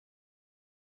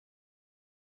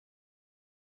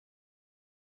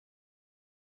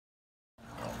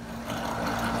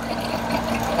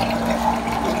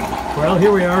Well,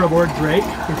 here we are aboard Drake.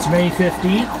 It's May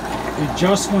 15th. We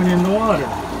just went in the water.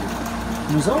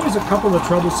 And there's always a couple of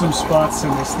troublesome spots in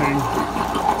this thing.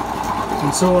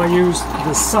 And so I used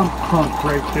the sump pump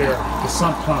right there. The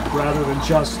sump pump rather than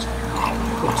just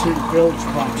the two bilge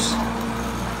pumps.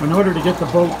 In order to get the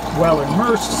boat well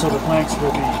immersed so the planks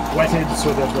will be wetted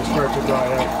so that they'll start to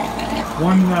dry out.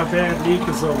 One bad leak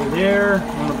is over there. I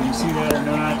don't know if you can see that or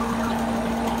not.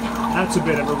 That's a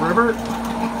bit of a river.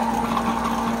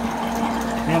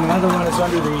 And another one is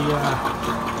under the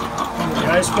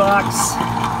ice box.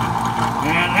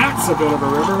 And that's a bit of a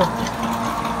river.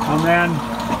 And then,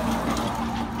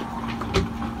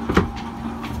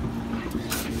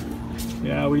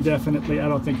 yeah, we definitely, I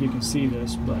don't think you can see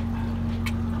this, but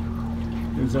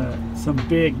there's some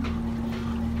big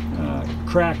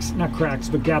cracks, not cracks,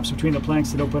 but gaps between the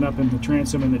planks that open up in the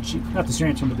transom and the cheek, not the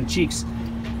transom, but the cheeks.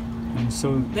 And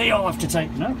so they all have to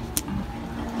tighten up.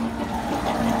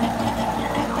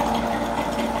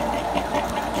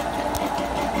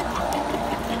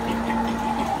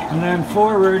 And then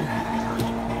forward,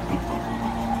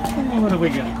 what do we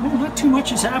got? Oh, not too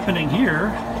much is happening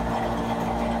here.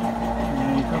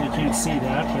 You probably can't see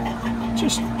that, but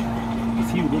just a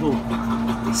few little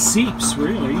seeps,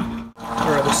 really.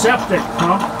 Or the septic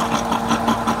pump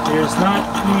is not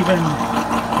even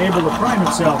able to prime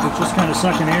itself. It's just kind of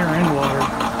sucking air and water.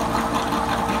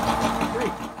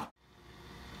 Great.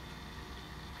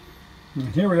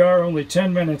 And here we are only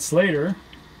 10 minutes later,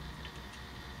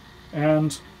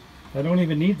 and I don't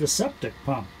even need the septic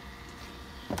pump.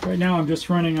 Right now I'm just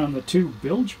running on the two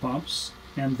bilge pumps,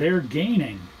 and they're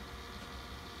gaining.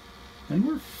 And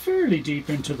we're fairly deep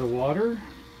into the water.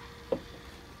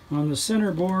 On the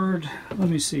center board, let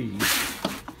me see.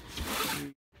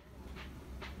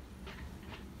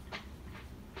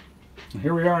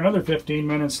 Here we are another 15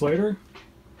 minutes later,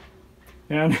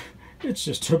 and it's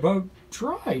just about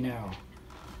dry now.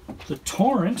 The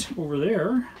torrent over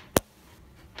there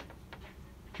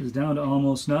is down to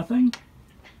almost nothing.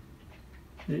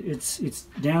 It's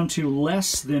down to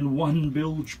less than one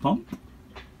bilge pump.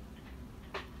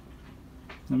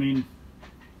 I mean,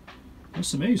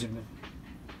 that's amazing.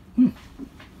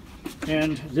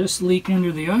 And this leak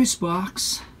under the ice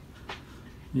box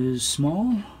is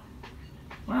small.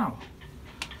 Wow,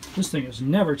 this thing has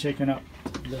never taken up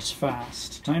this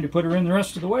fast. Time to put her in the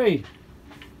rest of the way.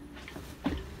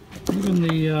 Even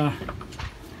the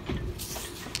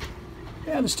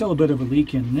yeah, there's still a bit of a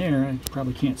leak in there. I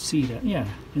probably can't see that. Yeah,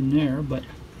 in there, but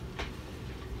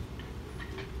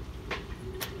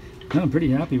I'm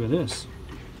pretty happy with this.